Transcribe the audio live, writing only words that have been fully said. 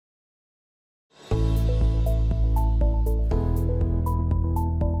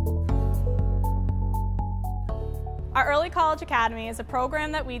Early College Academy is a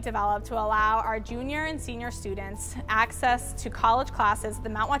program that we developed to allow our junior and senior students access to college classes at the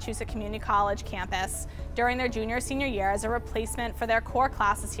Mount Wachusett Community College campus during their junior and senior year as a replacement for their core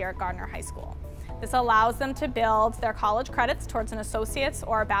classes here at Gardner High School. This allows them to build their college credits towards an associate's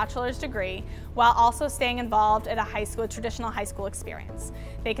or a bachelor's degree while also staying involved in a traditional high school experience.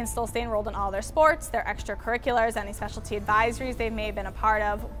 They can still stay enrolled in all their sports, their extracurriculars, any specialty advisories they may have been a part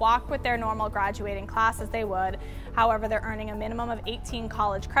of, walk with their normal graduating class as they would. However, they're earning a minimum of 18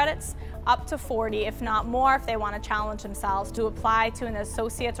 college credits, up to 40 if not more if they want to challenge themselves to apply to an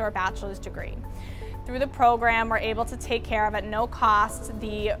associate's or a bachelor's degree. Through the program, we're able to take care of at no cost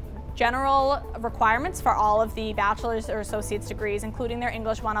the general requirements for all of the bachelor's or associate's degrees, including their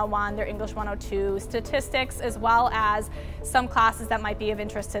English 101, their English 102, statistics, as well as some classes that might be of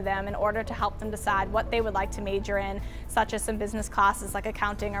interest to them in order to help them decide what they would like to major in, such as some business classes like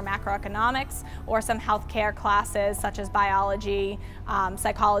accounting or macroeconomics, or some healthcare classes such as biology,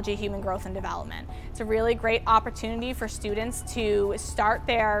 psychology, human growth and development. It's a really great opportunity for students to start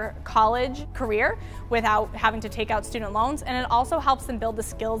their college career without having to take out student loans, and it also helps them build the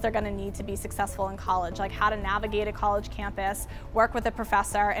skills they're going to need to be successful in college, like how to navigate a college campus, work with a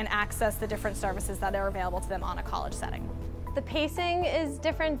professor, and access the different services that are available to them on a college setting. The pacing is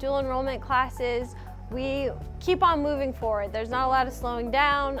different. Dual enrollment classes, we keep on moving forward. There's not a lot of slowing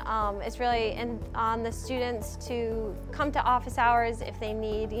down. It's really on the students to come to office hours if they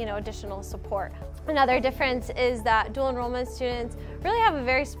need, additional support. Another difference is that dual enrollment students really have a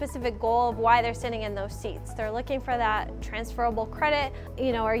very specific goal of why they're sitting in those seats. They're looking for that transferable credit,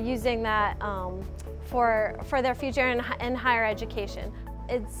 or using that for their future in higher education.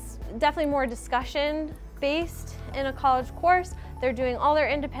 It's definitely more discussion based in a college course. They're doing all their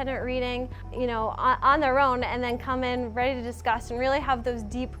independent reading, on their own, and then come in ready to discuss and really have those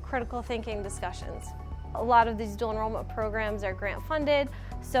deep critical thinking discussions. A lot of these dual enrollment programs are grant funded,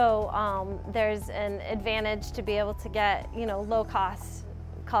 so there's an advantage to be able to get, low cost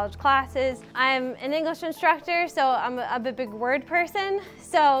college classes. I'm an English instructor, so I'm a big word person.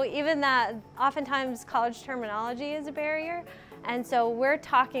 So even that, oftentimes college terminology is a barrier. And so we're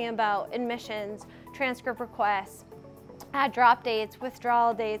talking about admissions, transcript requests, drop dates,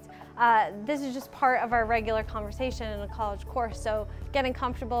 withdrawal dates. This is just part of our regular conversation in a college course, so getting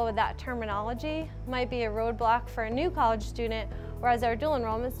comfortable with that terminology might be a roadblock for a new college student, whereas our dual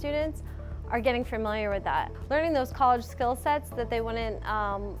enrollment students are getting familiar with that. Learning those college skill sets that they wouldn't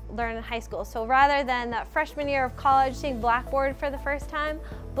learn in high school. So rather than that freshman year of college seeing Blackboard for the first time,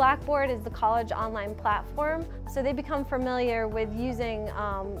 Blackboard is the college online platform, so they become familiar with using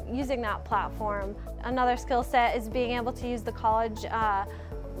that platform. Another skill set is being able to use the college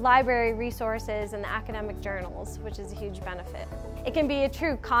library resources and the academic journals, which is a huge benefit. It can be a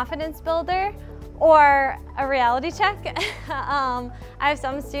true confidence builder or a reality check. I have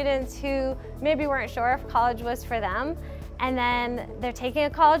some students who maybe weren't sure if college was for them, and then they're taking a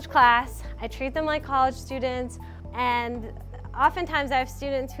college class. I treat them like college students, and oftentimes I have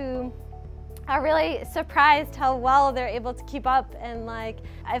students who are really surprised how well they're able to keep up. And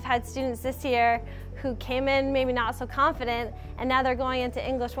I've had students this year who came in maybe not so confident, and now they're going into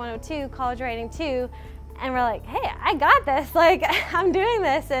English 102, college writing 2, and we're like, hey, I got this, I'm doing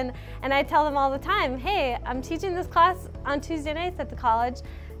this. And I tell them all the time, hey, I'm teaching this class on Tuesday nights at the college.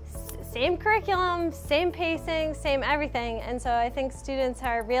 Same curriculum, same pacing, same everything. And so I think students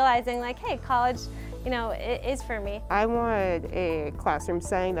are realizing hey, college, it is for me. I wanted a classroom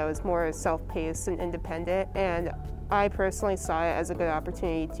setting that was more self-paced and independent, and I personally saw it as a good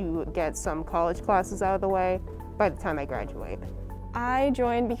opportunity to get some college classes out of the way by the time I graduate. I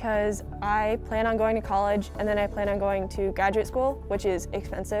joined because I plan on going to college, and then I plan on going to graduate school, which is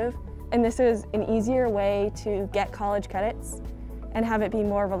expensive. And this is an easier way to get college credits and have it be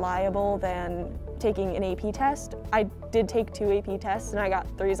more reliable than taking an AP test. I did take 2 AP tests and I got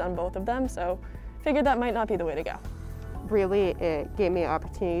 3s on both of them, so figured that might not be the way to go. Really, it gave me an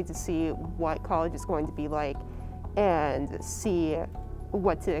opportunity to see what college is going to be like and see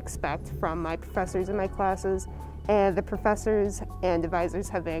what to expect from my professors in my classes. And the professors and advisors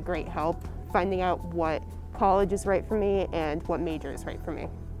have been a great help finding out what college is right for me and what major is right for me.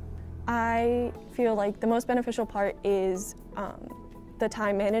 I feel like the most beneficial part is the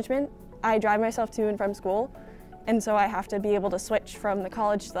time management. I drive myself to and from school, and so I have to be able to switch from the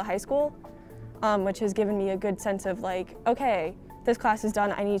college to the high school, which has given me a good sense of okay, this class is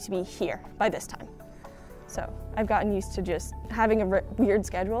done, I need to be here by this time. So I've gotten used to just having a weird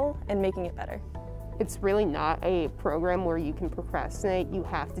schedule and making it better. It's really not a program where you can procrastinate. You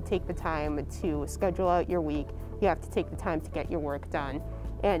have to take the time to schedule out your week. You have to take the time to get your work done.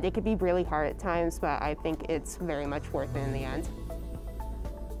 And it could be really hard at times, but I think it's very much worth it in the end.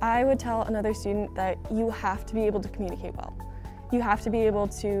 I would tell another student that you have to be able to communicate well. You have to be able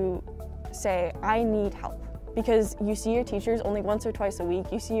to say, I need help, because you see your teachers only once or twice a week.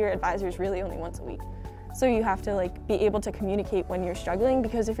 You see your advisors really only once a week. So you have to be able to communicate when you're struggling,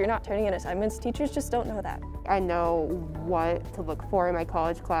 because if you're not turning in assignments, teachers just don't know that. I know what to look for in my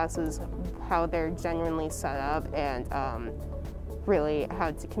college classes, how they're genuinely set up, and really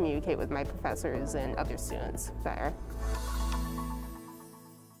how to communicate with my professors and other students better.